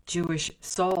Jewish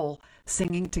soul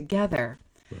singing together.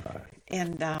 Right.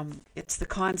 And it's the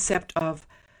concept of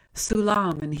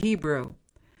sulam in Hebrew,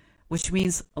 which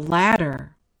means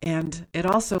ladder, and it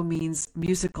also means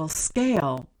musical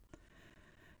scale.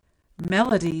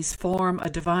 Melodies form a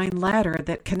divine ladder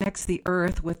that connects the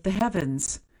earth with the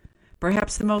heavens.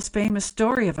 Perhaps the most famous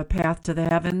story of a path to the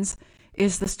heavens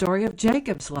is the story of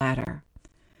Jacob's ladder.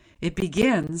 It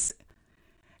begins,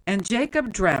 and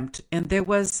Jacob dreamt, and there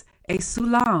was a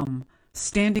sulam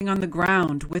standing on the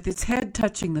ground with its head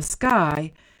touching the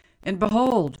sky, and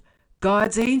behold,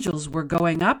 God's angels were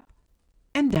going up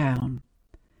and down.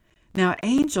 Now,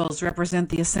 angels represent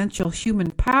the essential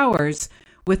human powers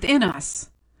within us,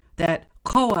 that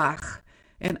koach,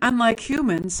 and unlike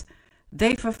humans,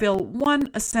 they fulfill one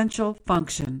essential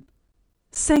function,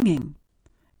 singing.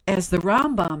 As the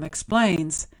Rambam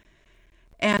explains,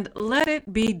 and let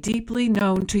it be deeply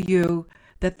known to you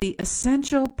that the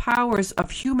essential powers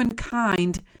of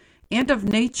humankind and of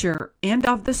nature and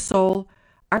of the soul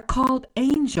are called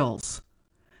angels,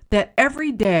 that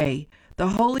every day the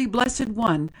Holy Blessed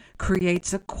One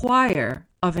creates a choir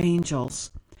of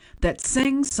angels that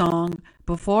sing song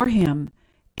before him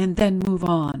and then move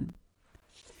on.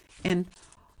 And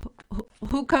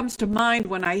who comes to mind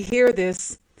when I hear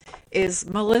this is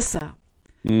Melissa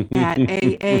at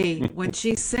AA. When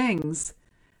she sings,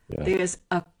 there's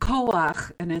a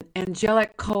koach, an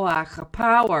angelic koach, a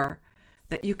power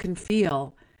that you can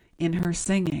feel in her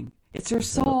singing. It's her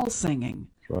soul singing.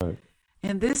 Right.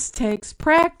 And this takes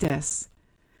practice.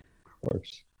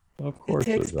 Of course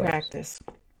it takes does. Practice.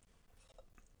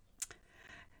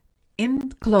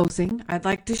 In closing, I'd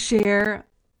like to share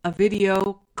a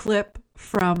video clip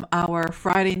from our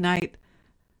Friday night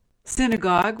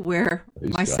synagogue where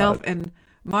myself and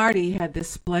Marty had this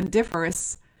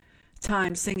splendiferous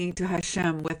time singing to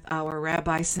Hashem with our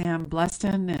Rabbi Sam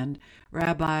Bleston and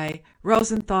Rabbi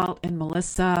Rosenthal and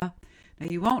Melissa. Now,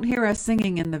 you won't hear us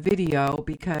singing in the video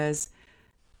because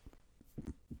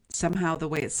somehow the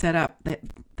way it's set up,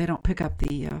 they don't pick up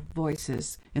the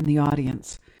voices in the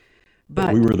audience.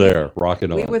 But we were there,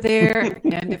 rocking on. We were there,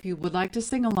 and if you would like to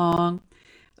sing along,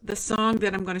 the song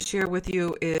that I'm going to share with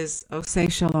you is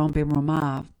Oseh Shalom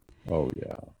B'Romav. Oh,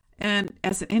 yeah. And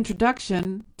as an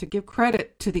introduction, to give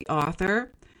credit to the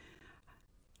author,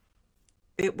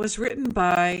 it was written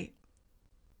by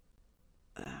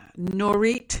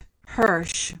Norit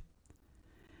Hirsch.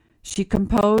 She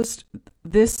composed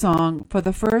this song for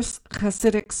the first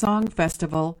Hasidic Song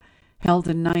Festival held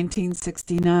in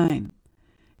 1969,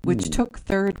 which took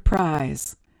third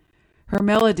prize. Her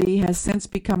melody has since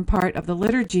become part of the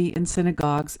liturgy in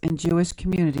synagogues and Jewish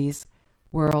communities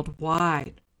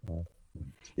worldwide.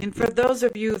 And for those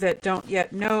of you that don't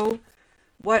yet know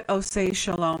what Oseh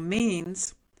Shalom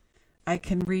means, I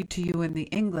can read to you in the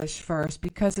English first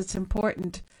because it's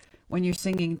important when you're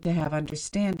singing to have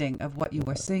understanding of what you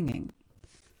are singing.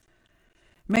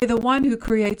 May the one who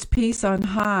creates peace on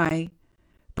high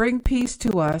bring peace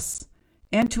to us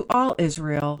and to all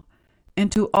Israel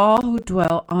and to all who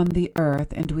dwell on the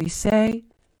earth. And we say,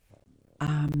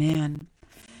 Amen.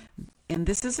 And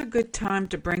this is a good time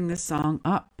to bring this song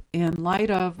up in light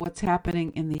of what's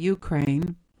happening in the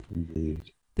Ukraine. Indeed.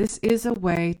 This is a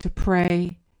way to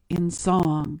pray in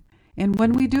song. And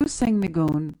when we do sing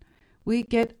Nigun, we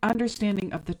get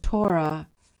understanding of the Torah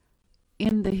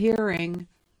in the hearing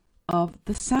of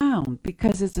the sound,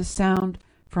 because it's a sound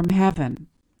from heaven.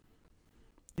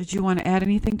 Did you want to add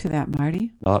anything to that,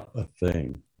 Marty? Not a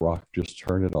thing. Rock, just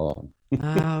turn it on.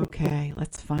 Okay,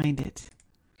 let's find it.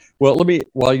 Well,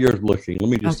 while you're looking, let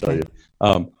me just tell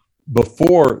you,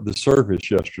 before the service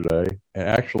yesterday,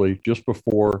 actually just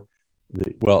before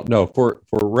for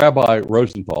Rabbi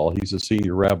Rosenthal, he's a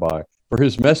senior rabbi, for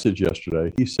his message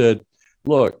yesterday, he said,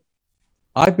 look,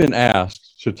 I've been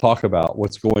asked to talk about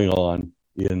what's going on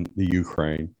in the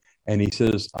Ukraine. And he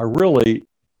says, I really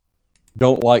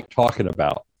don't like talking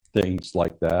about things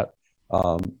like that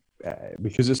um,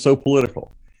 because it's so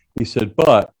political. He said,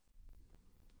 but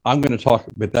I'm going to talk,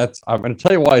 I'm going to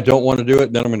tell you why I don't want to do it,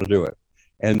 and then I'm going to do it.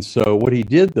 And so what he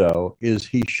did, though, is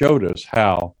he showed us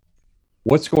how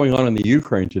what's going on in the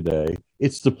Ukraine today,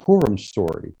 it's the Purim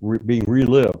story being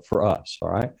relived for us, all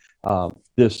right?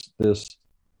 This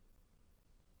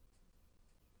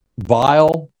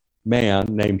vile man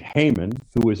named Haman,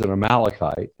 who was an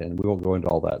Amalekite, and we won't go into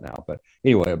all that now, but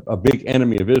anyway, a big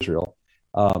enemy of Israel.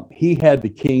 He had the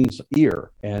king's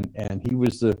ear, and he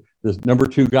was the number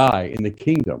two guy in the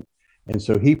kingdom. And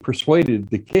so he persuaded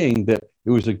the king that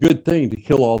it was a good thing to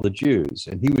kill all the Jews,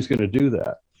 and he was going to do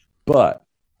that. But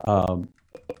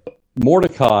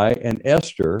Mordecai and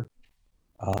Esther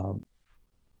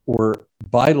were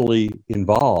vitally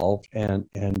involved,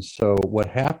 and so what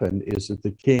happened is that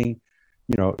the king,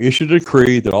 issued a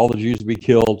decree that all the Jews would be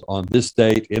killed on this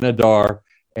date in Adar,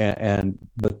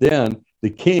 but then the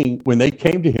king, when they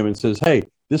came to him and says, "Hey,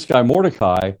 this guy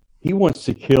Mordecai, he wants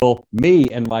to kill me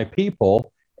and my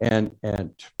people," and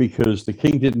because the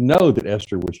king didn't know that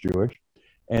Esther was Jewish.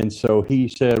 And so he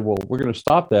said, well, we're going to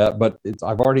stop that, but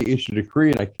I've already issued a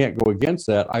decree and I can't go against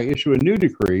that. I issue a new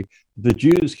decree. The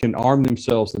Jews can arm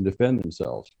themselves and defend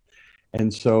themselves.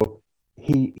 And so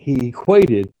he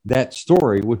equated that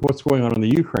story with what's going on in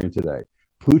the Ukraine today.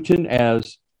 Putin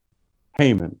as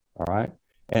Haman, all right?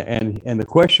 And the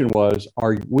question was,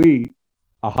 are we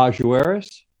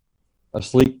Ahasuerus,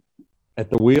 asleep at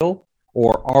the wheel,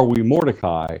 or are we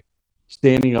Mordecai,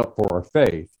 standing up for our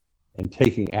faith and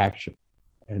taking action?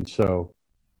 And so,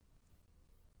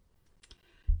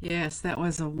 yes, that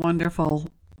was a wonderful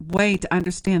way to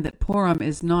understand that Purim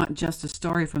is not just a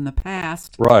story from the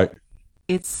past. right,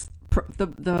 It's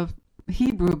the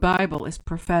Hebrew Bible is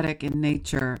prophetic in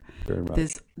nature. very much.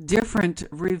 There's different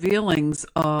revealings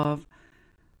of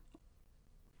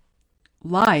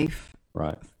life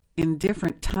Right, in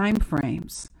different time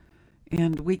frames,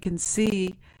 and we can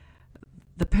see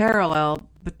the parallel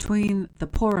between the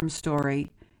Purim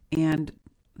story and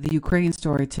the Ukraine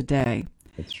story today.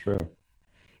 that's true.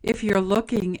 If you're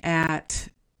looking at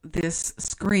this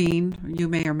screen, you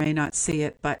may or may not see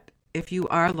it, but if you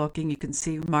are looking, you can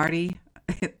see Marty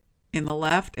in the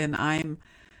left, and I'm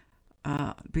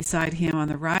beside him on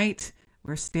the right.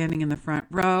 We're standing in the front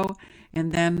row,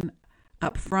 and then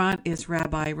up front is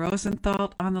Rabbi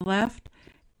Rosenthal on the left,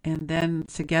 and then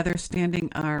together standing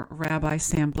are Rabbi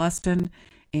Sam Bluston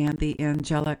and the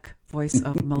angelic voice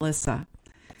of Melissa.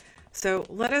 So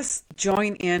let us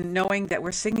join in knowing that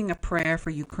we're singing a prayer for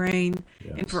Ukraine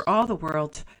and for all the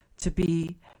world to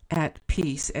be at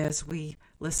peace as we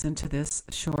listen to this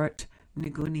short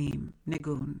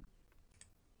nigun.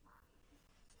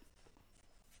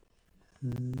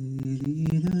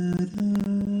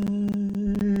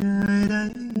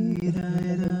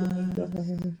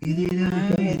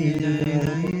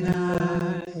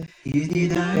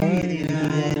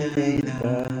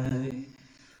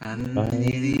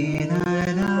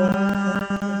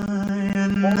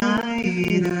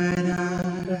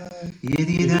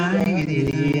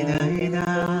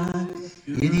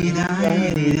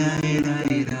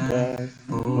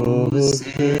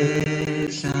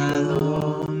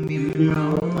 Shalom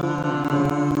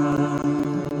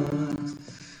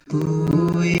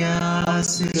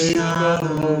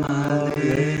Shalom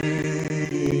Aleinu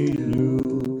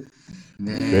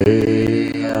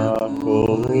Ve'achol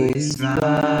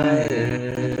Yisrael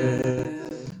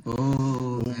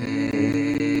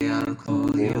Ve'al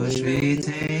kol yoshvei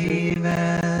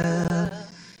tevel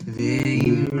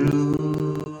Ve'imru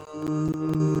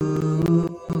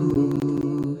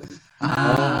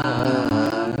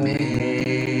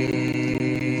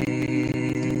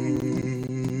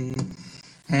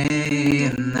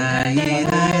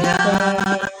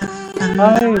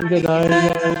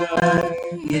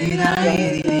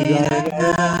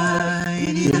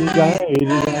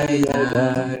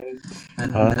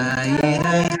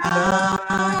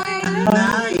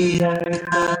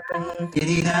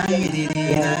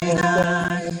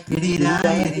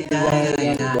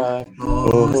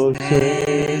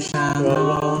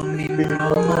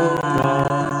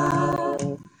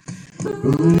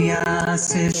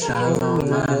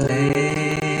Shalom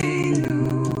Aleinu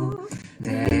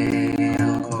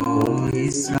Ve'al kol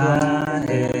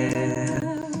Yisrael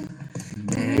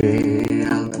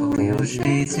Ve'al kol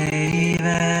yoshvei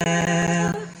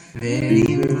tevel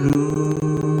Ve'imru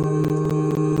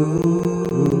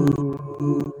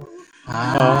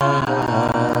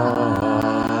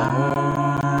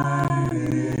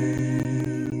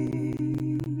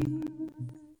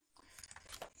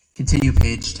Continue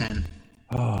page 10.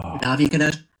 Navi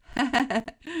Ganesh.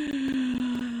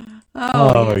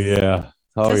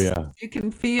 Oh, just yeah. you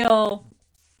can feel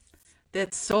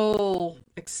that soul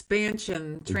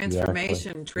expansion,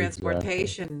 transformation,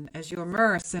 transportation as you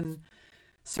immerse and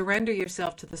surrender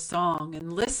yourself to the song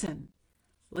and listen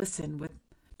with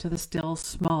to the still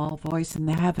small voice in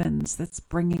the heavens that's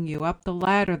bringing you up the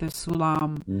ladder, the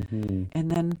sulam, and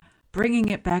then bringing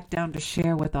it back down to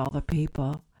share with all the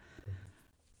people.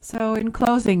 So in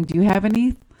closing, do you have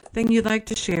anything you'd like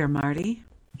to share, Marty?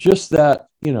 Just that,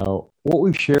 what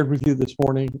we've shared with you this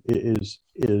morning is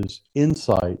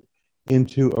insight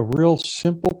into a real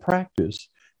simple practice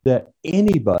that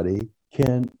anybody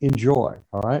can enjoy.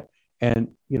 All right. And,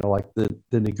 like the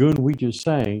Nigun we just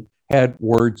sang had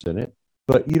words in it,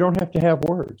 but you don't have to have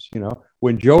words.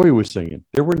 When Joey was singing,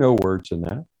 there were no words in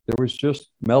that. There was just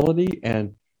melody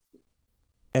and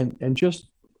just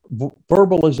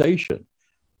verbalization.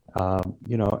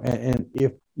 And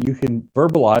if you can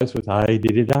verbalize with I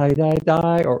did it,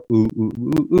 die, or ooh, ooh,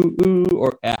 ooh, ooh, ooh,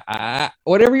 or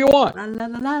whatever you want. La la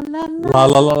la la La,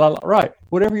 la, la, la, right.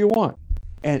 Whatever you want.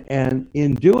 And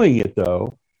in doing it,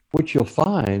 though, what you'll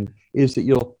find is that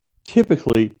you'll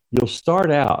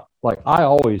start out, like I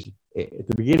always, at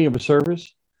the beginning of a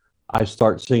service, I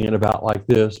start singing about like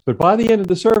this. But by the end of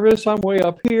the service, I'm way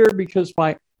up here because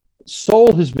my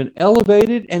soul has been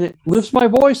elevated and it lifts my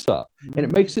voice up and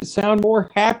it makes it sound more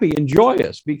happy and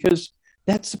joyous because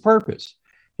that's the purpose.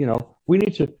 We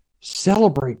need to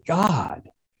celebrate God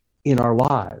in our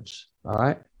lives. All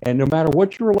right. And no matter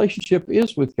what your relationship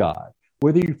is with God,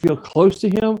 whether you feel close to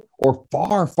him or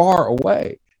far, far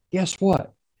away, guess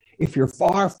what? If you're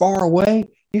far, far away,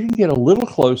 you can get a little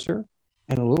closer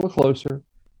and a little closer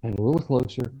and a little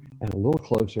closer and a little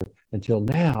closer until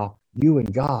now you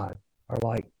and God are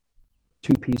like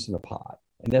two peas in a pod.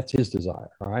 And that's his desire.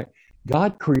 All right.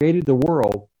 God created the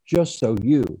world just so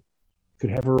you could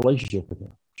have a relationship with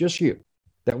him. Just you.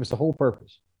 That was the whole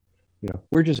purpose.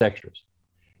 We're just extras.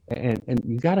 And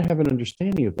you got to have an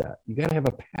understanding of that. You got to have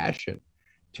a passion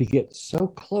to get so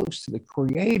close to the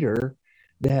Creator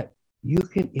that you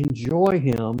can enjoy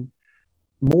him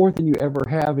more than you ever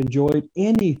have enjoyed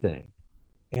anything.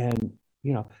 And,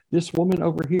 this woman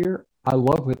over here, I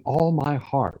love with all my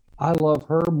heart. I love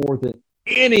her more than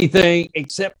anything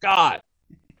except God.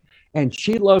 And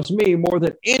she loves me more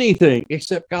than anything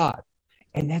except God.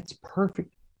 And that's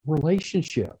perfect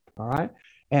relationship. All right.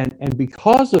 And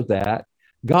because of that,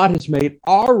 God has made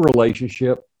our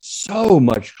relationship so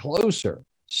much closer,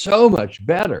 so much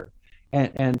better.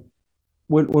 And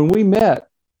when we met,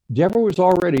 Deborah was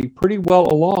already pretty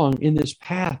well along in this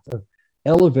path of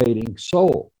elevating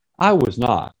soul. I was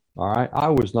not. All right. I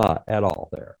was not at all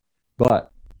there.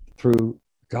 But through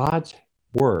God's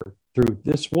word, through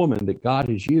this woman that God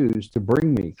has used to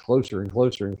bring me closer and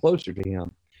closer and closer to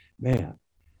him, man,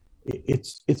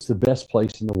 it's the best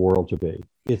place in the world to be.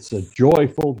 It's a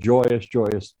joyful, joyous,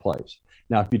 joyous place.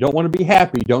 Now, if you don't want to be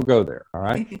happy, don't go there. All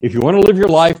right. If you want to live your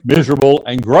life miserable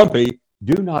and grumpy,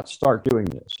 do not start doing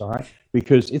this. All right.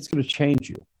 Because it's going to change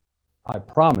you. I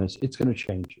promise it's going to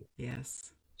change you.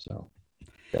 Yes. So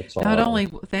that's all.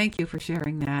 Thank you for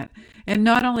sharing that. And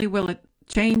not only will it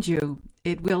change you,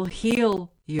 it will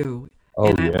heal you. Oh,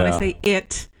 and yeah. When I say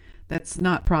it, that's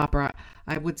not proper.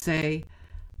 I would say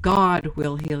God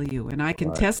will heal you. And I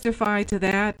can testify to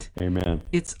that. Amen.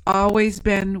 It's always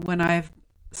been when I've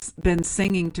been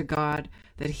singing to God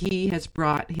that he has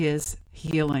brought his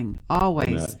healing. Always.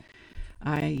 Amen.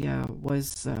 I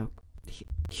was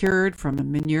cured from a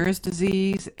Meniere's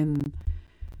disease in,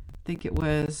 I think it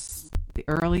was the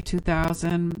early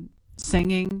 2000s,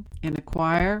 singing in a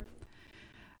choir.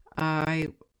 I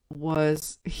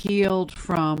was healed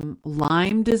from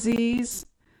Lyme disease,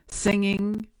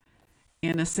 singing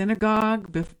in a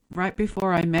synagogue right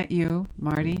before I met you,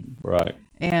 Marty. Right.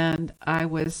 And I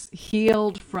was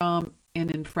healed from an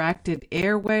infracted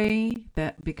airway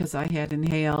because I had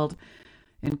inhaled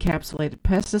encapsulated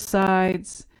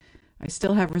pesticides. I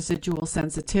still have residual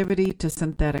sensitivity to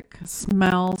synthetic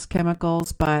smells,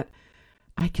 chemicals, but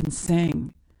I can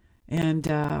sing. And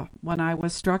when I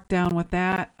was struck down with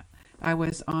that, I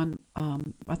was on,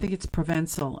 I think it's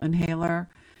Provençal inhaler.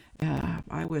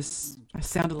 I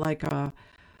sounded like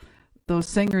those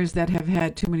singers that have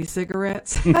had too many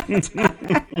cigarettes.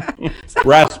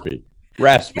 Raspy.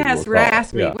 Yes,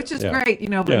 raspy, yeah, which is great,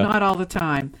 but not all the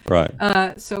time. Right.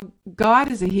 So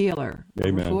God is a healer.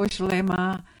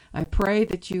 Amen. I pray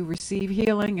that you receive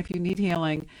healing. If you need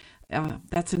healing,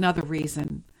 that's another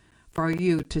reason for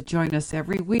you to join us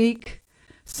every week,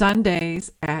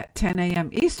 Sundays at 10 a.m.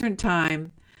 Eastern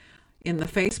Time in the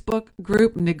Facebook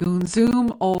group Nigun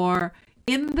Zoom, or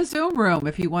in the Zoom room.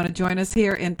 If you want to join us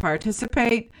here and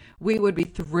participate, we would be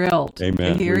thrilled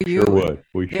Amen. to hear We you. sure would.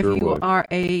 We If sure you would. are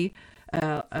a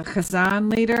Chazan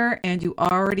leader and you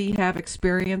already have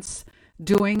experience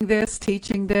doing this,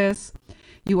 teaching this,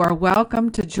 you are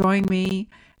welcome to join me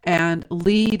and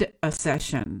lead a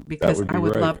session, because would be I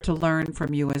would great. love to learn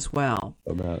from you as well.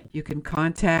 Amen. You can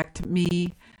contact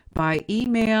me by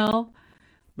email.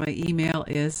 My email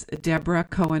is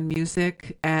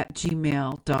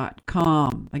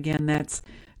DeborahCohenMusic@gmail.com. Again, that's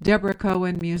Deborah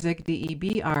Cohen Music,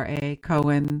 DEBRA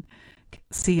Cohen,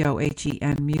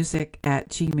 COHEN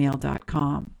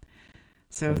music@gmail.com.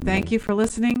 So thank you for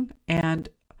listening, and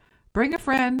bring a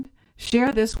friend.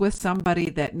 Share this with somebody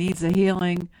that needs a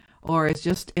healing or is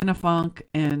just in a funk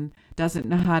and doesn't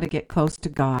know how to get close to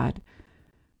God.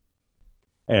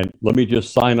 And let me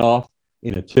just sign off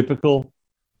in a typical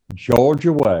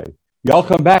Georgia way. Y'all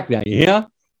come back now, you hear?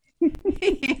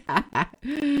 Yeah.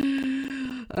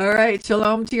 All right.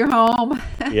 Shalom to your home.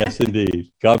 Yes,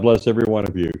 indeed. God bless every one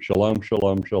of you. Shalom,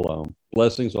 shalom, shalom.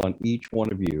 Blessings on each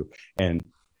one of you. And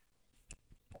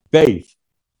faith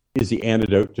is the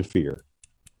antidote to fear.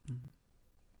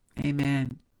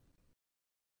 Amen.